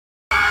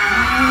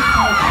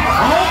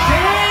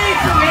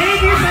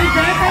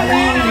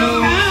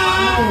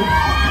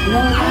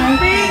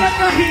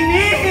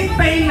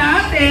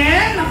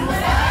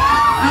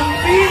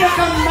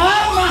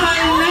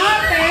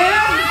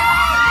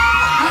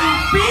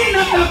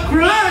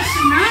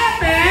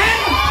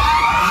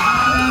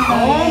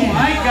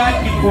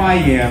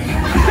quiet.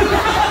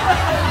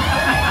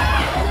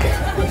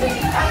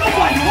 Ano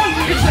ba yun?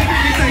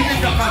 Excited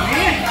na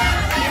kami.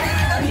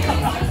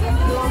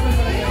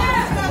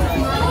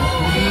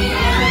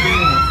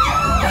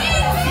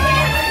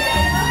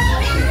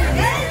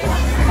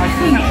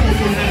 Kasi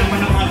nakutol na naman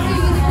ang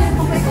ating.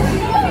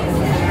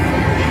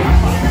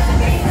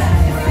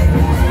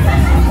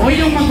 O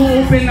yung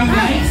mag-open ng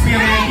lights, be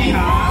ready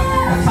ha?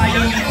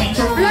 Sayang yung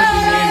picture ko.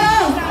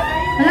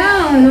 Hello?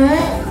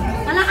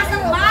 Malakas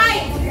ng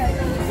mic!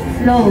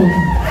 Hello.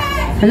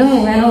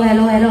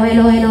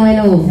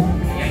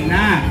 Yan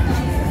na.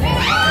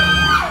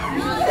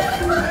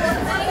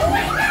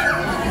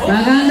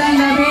 Magandang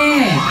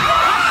gabi!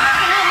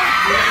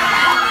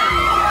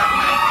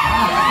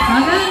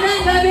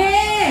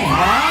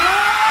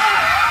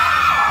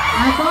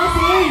 Ako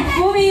si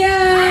FUMIYA!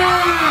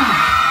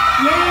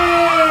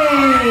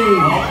 Yay!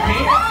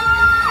 Okay.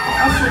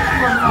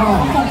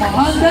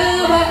 Handa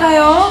na ba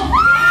kayo?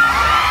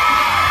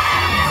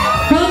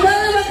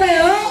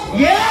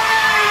 Yes!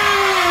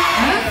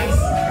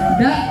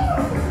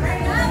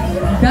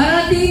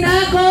 Darating na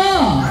ako!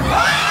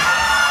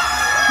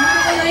 Hindi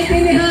ko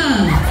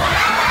naintindihan.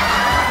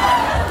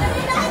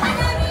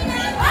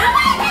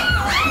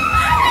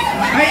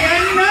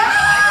 Ayan na!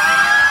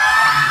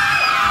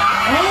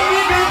 Oh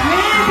my God,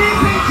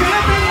 ladies and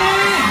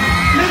gentlemen!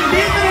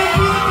 Nandito na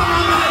po ang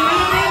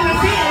pamamahalanan na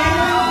si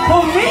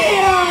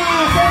FUMIYA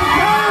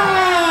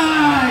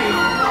SANKAI!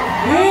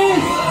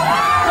 Yes!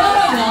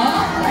 Talaga?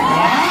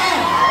 Wow!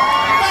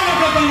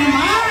 Talaga ba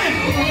naman?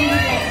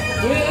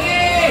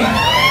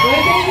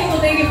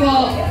 Thank you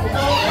po.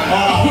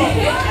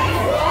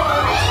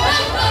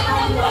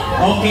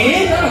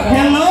 Okay.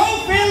 Hello,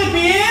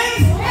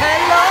 Philippines!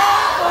 Hello,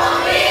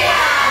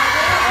 FUMIYA!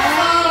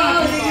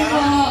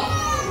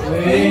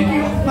 Thank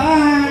you.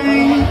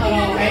 Bye!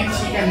 I'm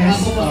Chica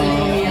Ako po si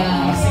FUMIYA.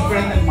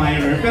 Secret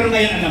admirer. Pero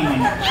ngayon alam mo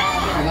na.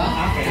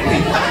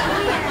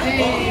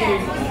 Okay.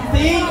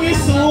 Thank you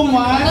so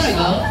much.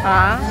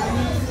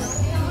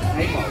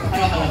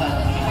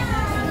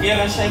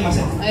 Kaya siya ay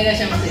masaya.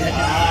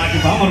 Di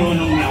ba?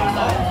 Marunong na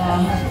ako.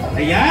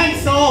 Ayan,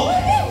 so,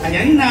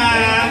 ayan na.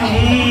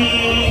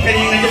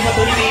 Kanina nyo pa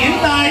ito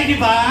hinihintay,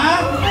 di ba?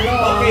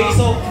 Okay,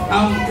 so,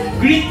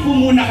 greet po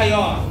muna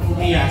kayo.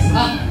 Yes.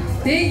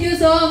 Thank you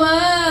so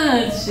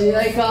much!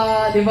 Like,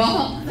 di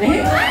ba? Do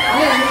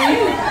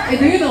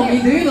you know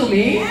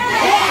me?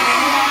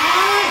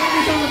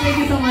 Thank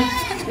you so much.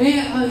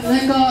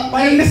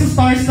 Parang nasa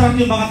star-star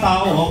yung mga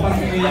tao,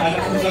 parang hindi nila alam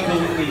kung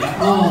gagawin nila.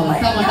 Tama.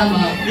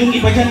 Yung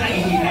iba dyan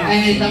naihina.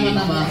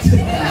 Tama.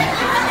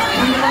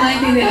 Hindi ko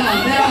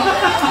naintindihan. Pero,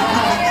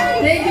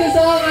 thank you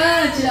so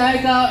much!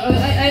 Like,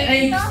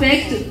 I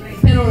expect,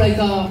 pero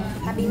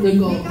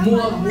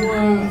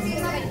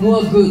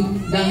more good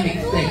than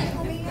expect.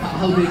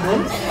 How do you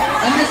call?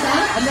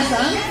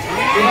 Understand?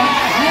 Diba?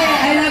 Hey,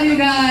 I love you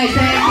guys!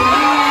 Thank you!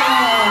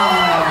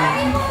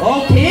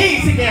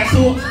 Okay, sige.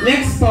 So,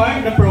 let's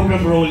start the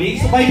program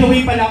rolling. So, by the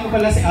way, ako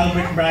pala si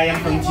Albert Bryan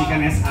from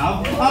Chicken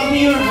Out. I'll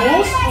be your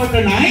host for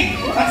tonight.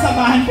 At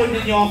samahan po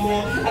ninyo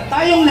ako. At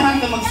tayong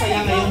lahat na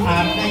magsaya ngayong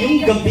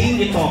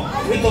gabing ito.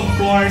 With, of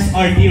course,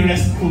 our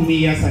dearest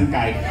FUMIYA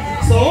SANKAI.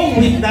 So,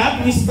 with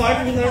that, we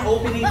start with our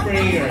opening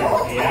prayer.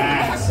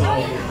 Ayan.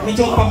 So,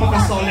 medyo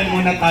papakasolan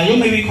muna tayo.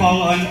 May we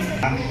call on,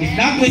 if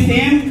not with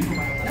him,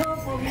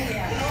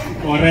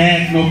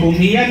 correct. No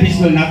FUMIYA, this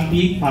will not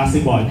be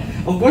possible.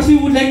 Of course, we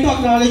would like to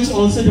acknowledge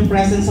also the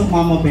presence of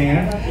Mama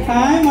Bear.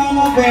 Hi,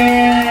 Mama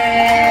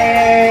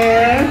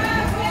Bear!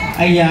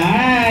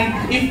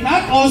 Ayan. If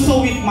not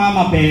also with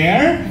Mama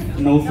Bear,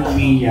 no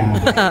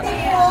FUMIYA.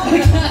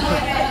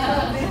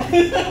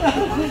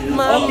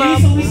 Okay,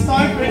 so we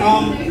start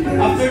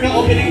after the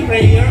opening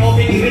prayer,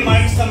 opening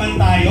remarks naman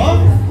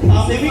tayo.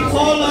 May we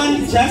call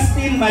on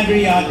Justin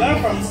Madriaga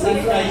from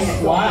Sunrise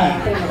Squad.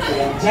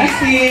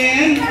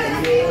 Justin!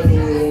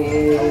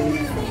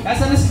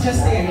 Nasaan na si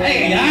Justin?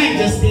 Ay, ayan,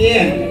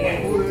 Justin!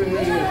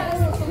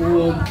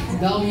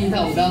 Down.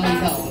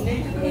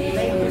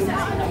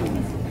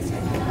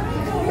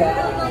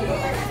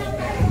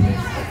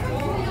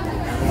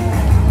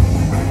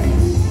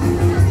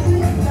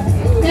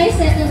 Guys,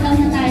 settle down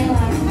na tayo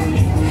ha.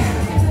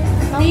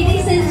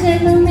 Ladies and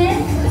gentlemen,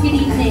 good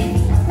evening.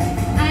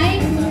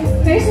 I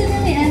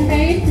personally am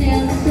very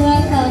thrilled to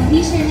welcome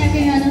each and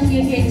every one of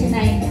you here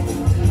tonight.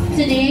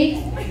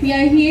 Today, we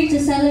are here to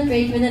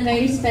celebrate with a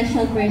very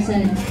special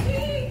person.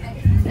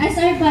 As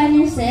our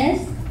banner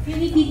says,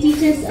 unity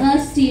teaches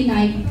us to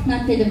unite,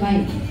 not to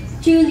divide.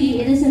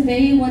 Truly, it is a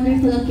very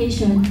wonderful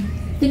occasion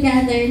to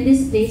gather in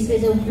this place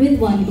with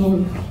one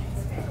goal.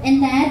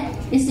 And that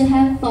is to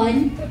have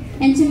fun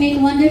and to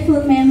make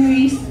wonderful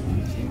memories.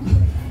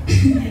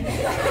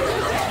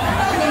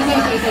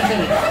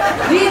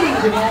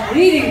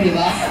 Reading,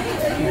 diba?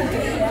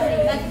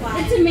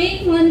 And to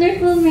make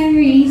wonderful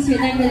memories with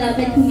our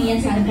beloved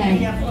FUMIYA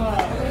SANKAI.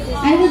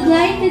 I would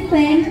like to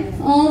thank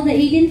all the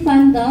 18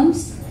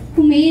 fandoms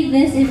who made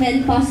this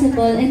event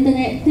possible and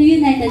to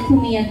united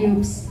FUMIYA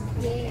groups.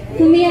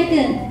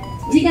 FUMIYA-kun,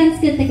 時間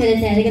作ってくれ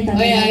てありがとうご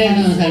ざいます。ありが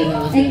とうござい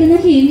ます。この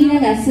日みん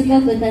ながす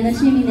ごく楽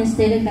しみにし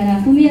てるか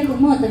ら、ふみやく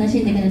んも楽し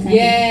んでください。イ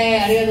エーイ、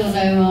ありがとうご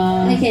ざい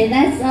ます。Okay,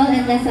 that's all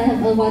and let's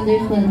have a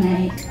wonderful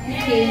night.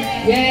 Thank you.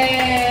 イエ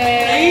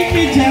Thank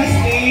you,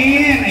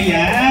 Justin!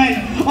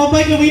 Ayan! Oh,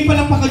 by the way,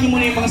 palakpakan niyo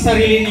muna yung mga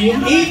sarili niyo.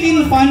 Yung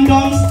 18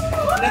 fandoms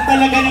na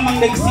talaga namang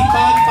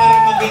nagsipag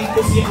para maging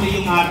posible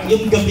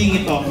yung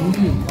gabing ito.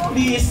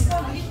 Please,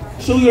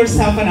 show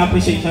yourself an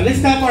appreciation. Let's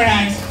clap our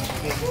hands.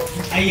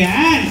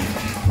 Ayan!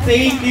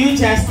 Thank you,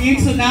 Justin.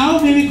 So now,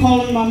 may we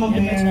call on Mama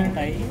Bear.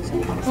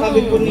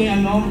 Sabi ko ni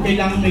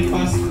kailangan may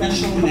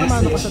pa-special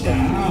message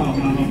now,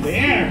 Mama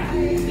Bear.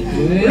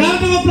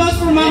 Round of applause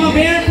for Mama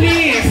Bear,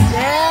 please!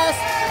 Yes!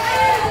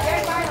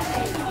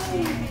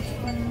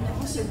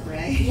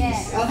 Surprise?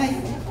 Yes. Okay.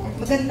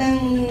 Magandang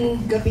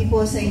gabi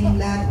po sa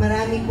inyong lahat.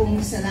 Marami pong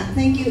salamat.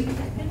 Thank you.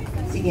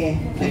 Sige,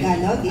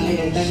 Tagalog,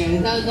 English.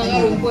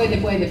 Tagalog, pwede.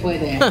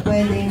 Pwede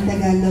yung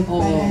Tagalog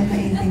para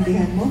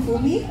maintindihan mo,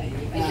 Fumi?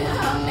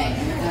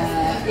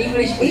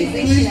 English please.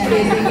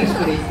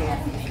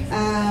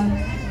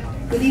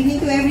 Good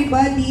evening to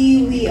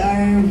everybody. We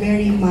are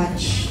very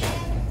much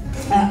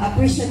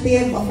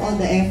appreciative of all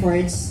the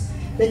efforts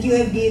that you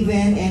have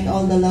given and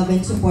all the love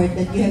and support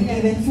that you have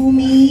given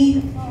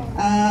Fumi.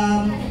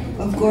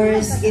 Of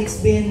course, it's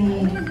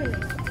been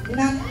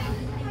not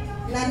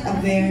a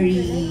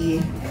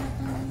very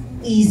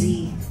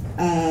easy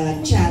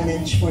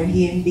challenge for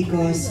him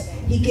because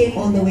he came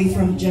all the way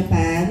from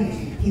Japan.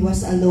 He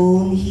was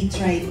alone. He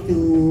tried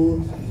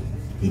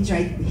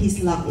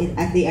his luck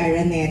at the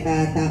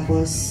Araneta.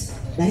 Tapos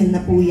dahil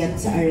napuyat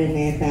sa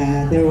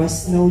Araneta, there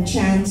was no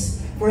chance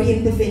for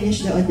him to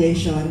finish the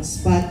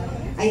auditions. But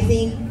I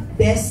think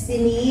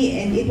destiny,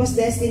 and it was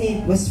destiny,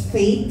 it was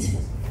fate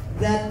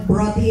that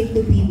brought him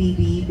to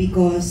PBB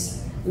because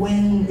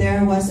when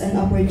there was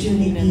an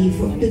opportunity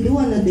to do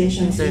an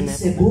audition in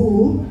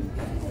Cebu,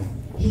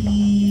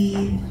 he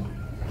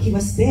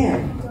was there.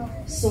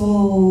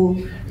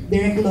 So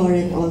Derek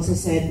Lauren also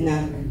said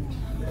na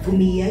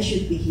Fumiya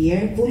should be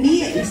here.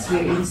 Fumiya is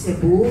here in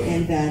Cebu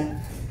and that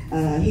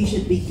he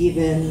should be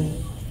given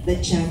the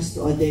chance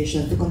to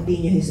audition, to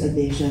continue his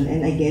audition.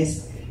 And I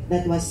guess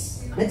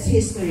that's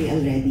history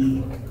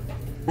already.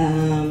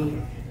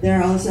 There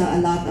are also a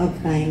lot of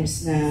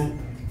times na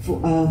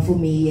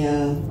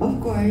Fumiya, of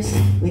course,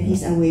 when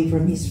he's away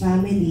from his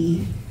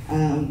family,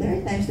 there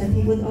are times that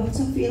he would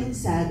also feel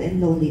sad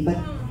and lonely. But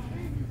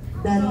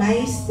the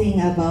nice thing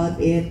about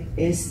it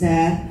is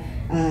that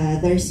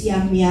there's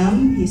Yam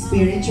Yam, his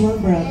spiritual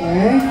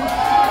brother.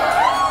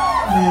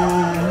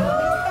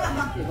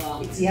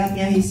 It's Yam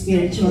Yam, his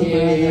spiritual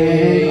brother.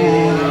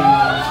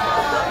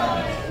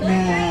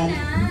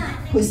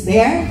 Who's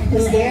there?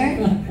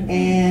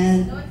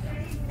 And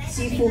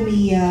si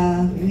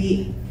Fumiya,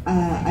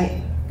 I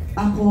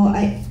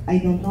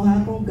don't know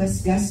kung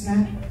gas-gas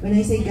na. When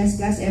I say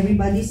gas-gas,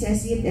 everybody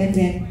says it and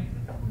then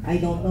I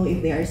don't know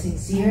if they are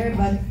sincere,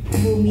 but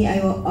Fumi,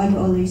 I've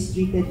always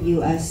treated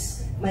you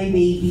as my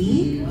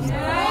baby.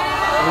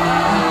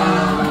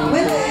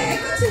 Well, I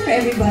consider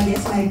everybody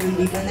as my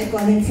baby, but I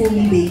call him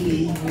Fumi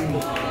baby.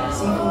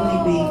 Si Fumi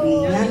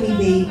baby, yummy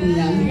baby,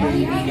 yummy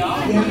baby.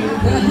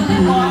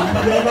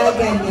 Yan na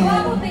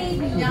ganyan.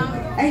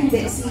 Ay,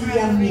 hindi, si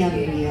Yum Yum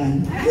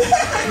yun.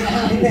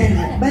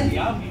 But,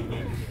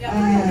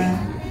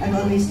 I've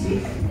always,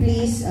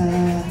 please,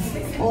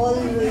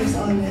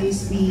 always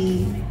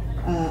be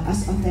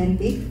as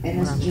authentic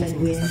and as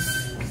genuine.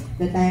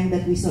 The time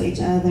that we saw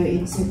each other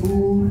in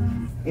Cebu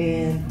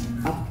and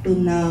up to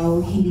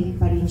now, hindi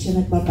pa rin siya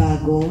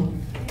nagbabago.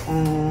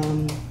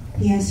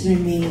 He has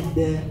remained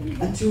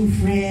a true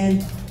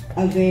friend,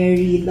 a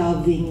very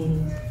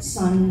loving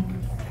son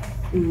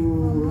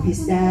to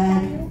his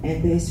dad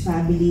and to his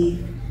family,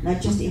 not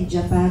just in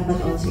Japan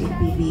but also in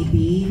PBB.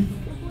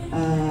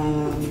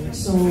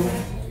 So,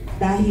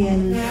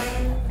 dahil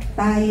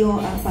tayo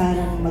ang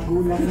parang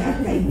magulang niya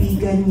at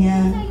kaibigan niya,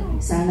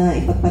 sana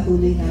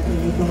ipagpatuloy natin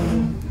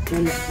itong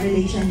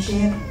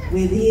relationship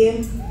with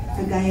him.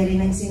 Kagaya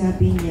rin ng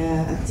sinabi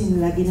niya at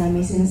lagi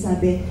namin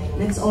sinasabi,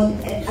 let's all,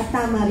 at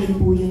tama rin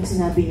po yung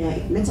sinabi niya,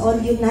 let's all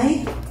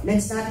unite,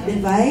 let's not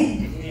divide,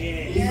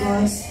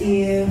 because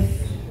if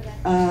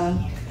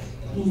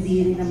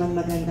hindi rin naman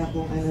maganda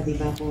kung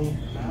diba, kung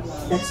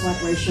that's what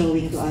we're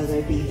showing to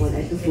other people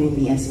and to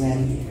Fumi as well,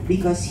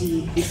 because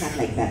he is not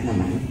like that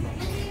naman.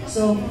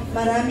 So,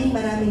 maraming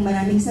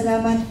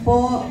salamat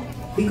po,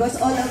 because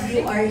all of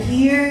you are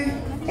here.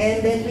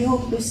 And then we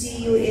hope to see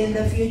you in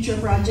the future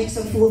projects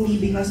of Fumi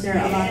because there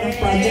are a lot of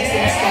projects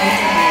that start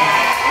today.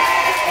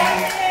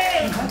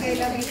 Okay,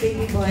 love you,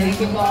 baby boy.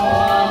 Thank you po.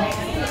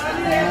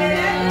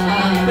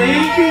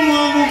 Thank you,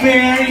 Mama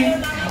Bear.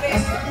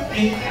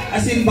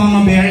 As in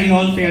Mama Bear, in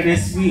all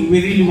fairness, we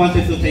really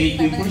wanted to thank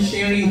you for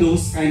sharing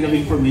those kind of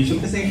information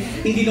kasi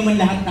hindi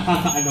naman lahat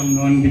nakakaalam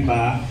nun, di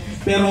ba?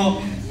 Pero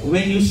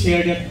when you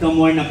share that, the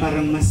more na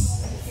parang mas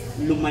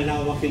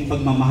lumalawak yung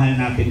pagmamahal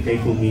natin kay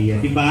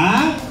Fumiya, di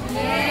ba?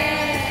 Yeah.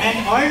 And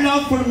our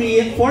love for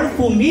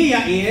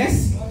Fumiya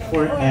is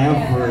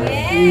forever.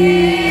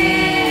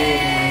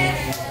 Yeah.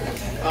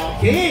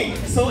 Okay,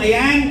 so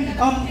ayan,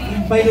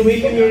 by the way,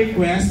 can you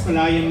request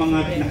pala yung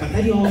mga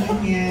nakatayo,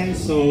 again.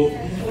 So,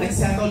 let's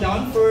settle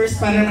down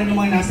first para naman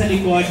yung mga nasa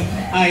likod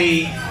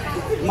ay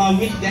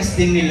ma-witness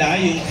din nila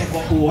yung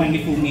kabukuhan ni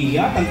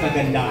FUMIYA, ang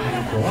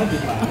kagandahan ko, di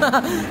ba?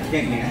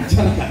 Ganyan,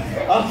 charot lang.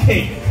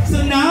 Okay,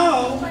 so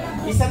now,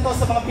 isa to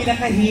sa mga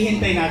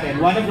pinakahihintay natin.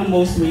 One of the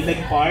most waited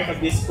part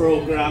of this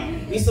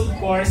program is of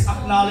course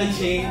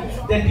acknowledging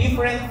the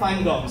different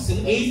fandoms.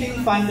 Yung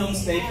 18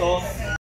 fandoms na ito